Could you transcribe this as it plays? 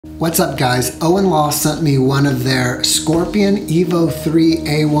What's up guys, Oenlol sent me one of their Scorpion Evo 3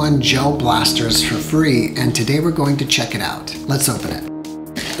 A1 gel blasters for free, and today we're going to check it out. Let's open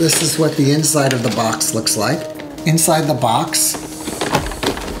it. This is what the inside of the box looks like. Inside the box,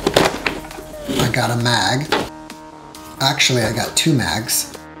 I got a mag. Actually, I got two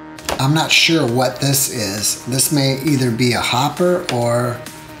mags. I'm not sure what this is. This may either be a hopper or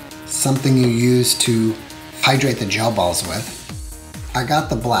something you use to hydrate the gel balls with. I got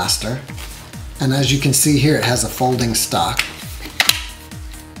the blaster, and as you can see here, it has a folding stock.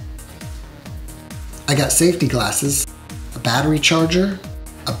 I got safety glasses, a battery charger,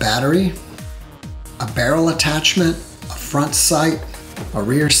 a battery, a barrel attachment, a front sight, a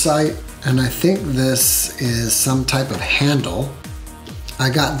rear sight, and I think this is some type of handle. I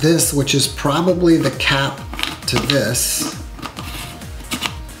got this, which is probably the cap to this.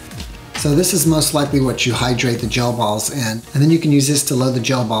 So this is most likely what you hydrate the gel balls in, and then you can use this to load the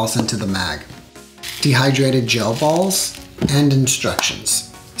gel balls into the mag. Dehydrated gel balls and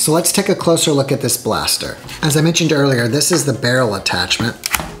instructions. So let's take a closer look at this blaster. As I mentioned earlier, this is the barrel attachment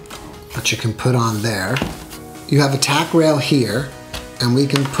that you can put on there. You have a tack rail here, and we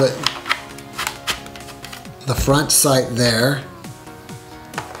can put the front sight there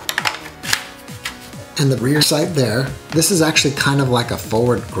and the rear sight there. This is actually kind of like a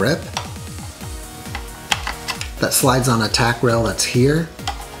forward grip that slides on a tack rail that's here.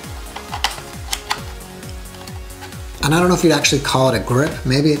 And I don't know if you'd actually call it a grip.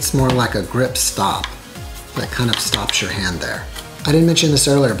 Maybe it's more like a grip stop that kind of stops your hand there. I didn't mention this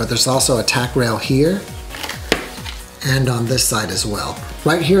earlier, but there's also a tack rail here and on this side as well.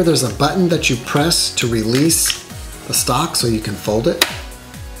 Right here, there's a button that you press to release the stock so you can fold it.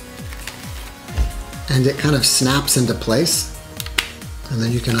 And it kind of snaps into place. And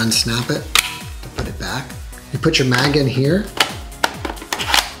then you can unsnap it to put it back. You put your mag in here,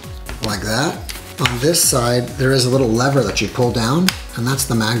 like that. On this side, there is a little lever that you pull down, and that's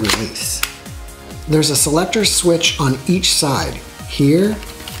the mag release. There's a selector switch on each side, here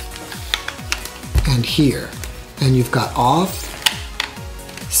and here. And you've got off,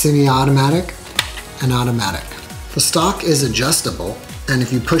 semi-automatic, and automatic. The stock is adjustable, and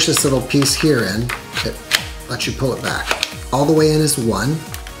if you push this little piece here in, it lets you pull it back. All the way in is 1,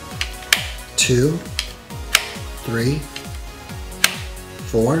 2, 3,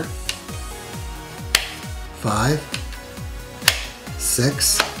 4, 5,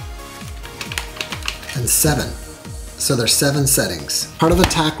 6, and 7. So there's 7 settings. Part of the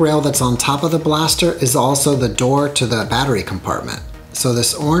tack rail that's on top of the blaster is also the door to the battery compartment. So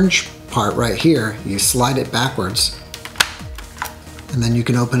this orange part right here, you slide it backwards, and then you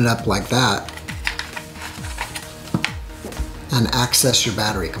can open it up like that and access your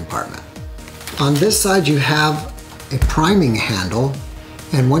battery compartment. On this side, you have a priming handle,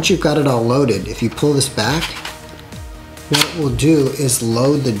 and once you've got it all loaded, if you pull this back, what it will do is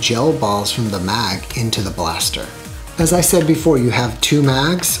load the gel balls from the mag into the blaster. As I said before, you have 2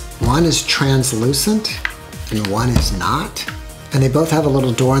 mags. One is translucent and one is not, and they both have a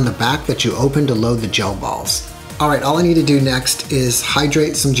little door in the back that you open to load the gel balls. All right, all I need to do next is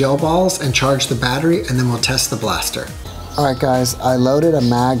hydrate some gel balls and charge the battery, and then we'll test the blaster. All right guys, I loaded a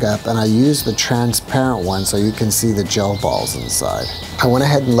mag up and I used the transparent one so you can see the gel balls inside. I went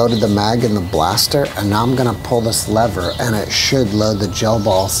ahead and loaded the mag in the blaster, and now I'm gonna pull this lever and it should load the gel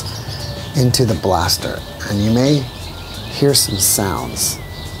balls into the blaster. And you may hear some sounds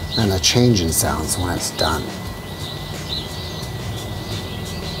and a change in sounds when it's done.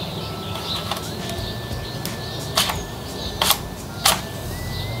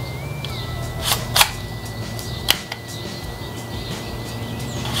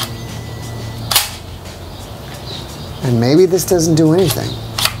 And maybe this doesn't do anything,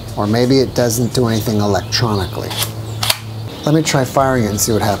 or maybe it doesn't do anything electronically. Let me try firing it and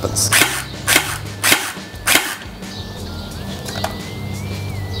see what happens.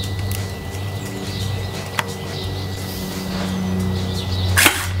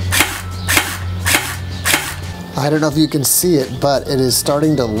 I don't know if you can see it, but it is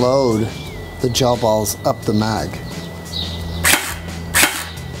starting to load the gel balls up the mag.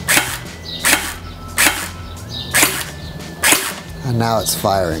 And now it's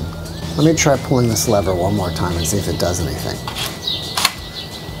firing. Let me try pulling this lever one more time and see if it does anything.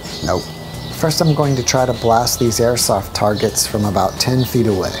 Nope. First, I'm going to try to blast these airsoft targets from about 10 feet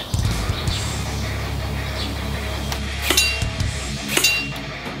away.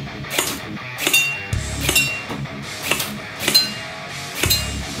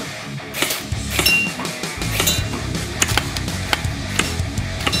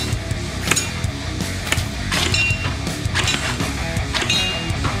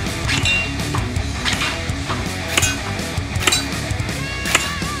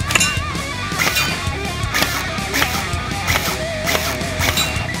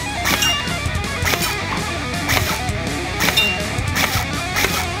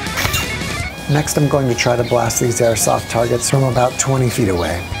 Next, I'm going to try to blast these airsoft targets from about 20 feet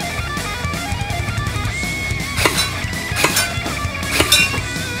away.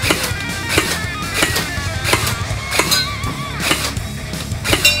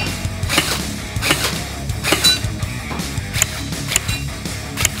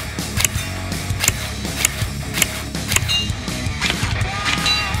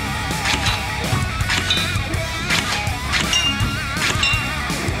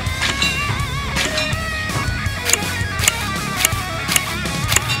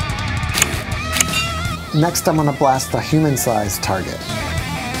 Next, I'm going to blast a human-sized target.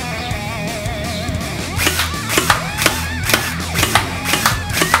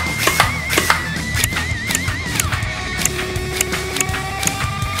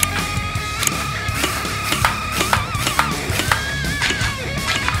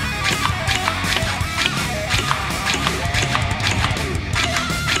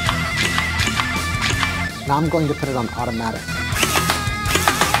 Now I'm going to put it on automatic.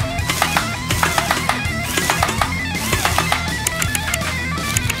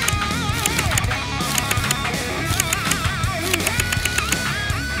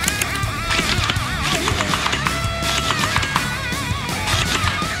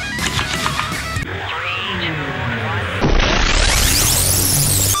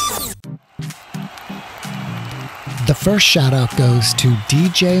 The first shout out goes to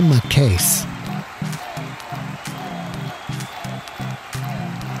DJ McCase.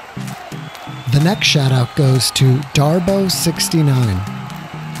 The next shout out goes to Darbo69.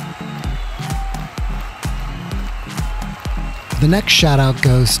 The next shout out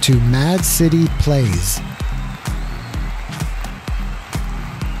goes to Mad City Plays.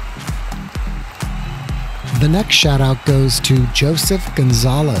 The next shout out goes to Joseph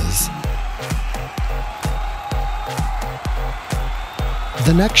Gonzalez.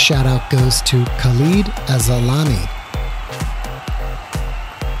 The next shout out goes to Khalid Azalani.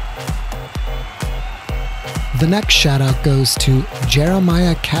 The next shout out goes to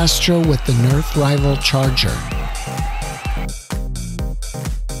Jeremiah Castro with the Nerf Rival Charger.